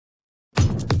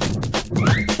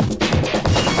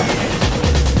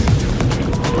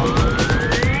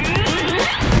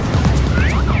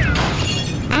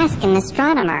an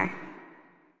astronomer.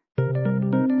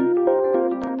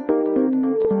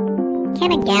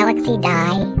 Can a galaxy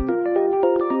die?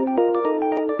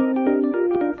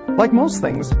 Like most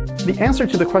things, the answer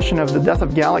to the question of the death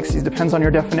of galaxies depends on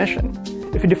your definition.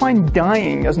 If you define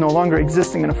dying as no longer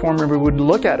existing in a form where we would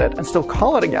look at it and still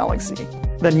call it a galaxy,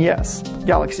 then yes,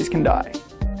 galaxies can die.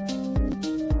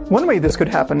 One way this could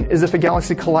happen is if a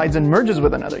galaxy collides and merges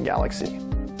with another galaxy.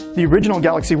 The original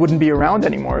galaxy wouldn't be around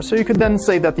anymore, so you could then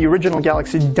say that the original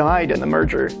galaxy died in the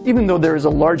merger, even though there is a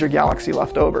larger galaxy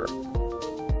left over.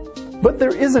 But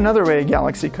there is another way a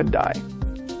galaxy could die.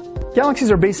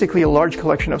 Galaxies are basically a large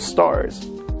collection of stars.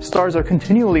 Stars are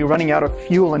continually running out of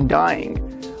fuel and dying.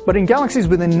 But in galaxies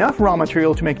with enough raw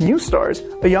material to make new stars,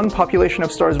 a young population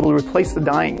of stars will replace the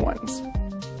dying ones.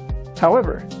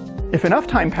 However, if enough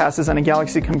time passes and a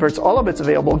galaxy converts all of its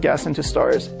available gas into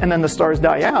stars, and then the stars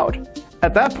die out,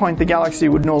 at that point the galaxy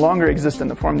would no longer exist in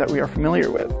the form that we are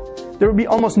familiar with. There would be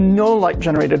almost no light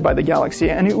generated by the galaxy,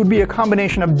 and it would be a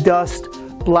combination of dust,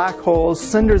 black holes,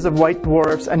 cinders of white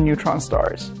dwarfs, and neutron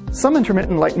stars. Some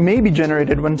intermittent light may be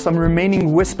generated when some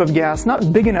remaining wisp of gas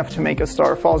not big enough to make a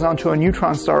star falls onto a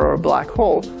neutron star or a black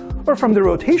hole, or from the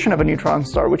rotation of a neutron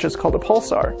star, which is called a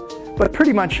pulsar. But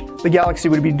pretty much, the galaxy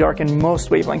would be dark in most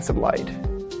wavelengths of light.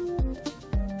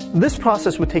 This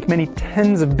process would take many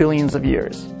tens of billions of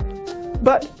years.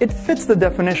 But it fits the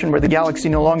definition where the galaxy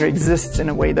no longer exists in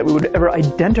a way that we would ever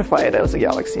identify it as a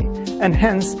galaxy, and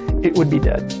hence, it would be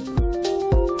dead.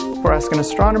 For Ask an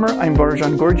Astronomer, I'm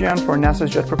Varajan Gorgian for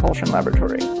NASA's Jet Propulsion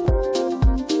Laboratory.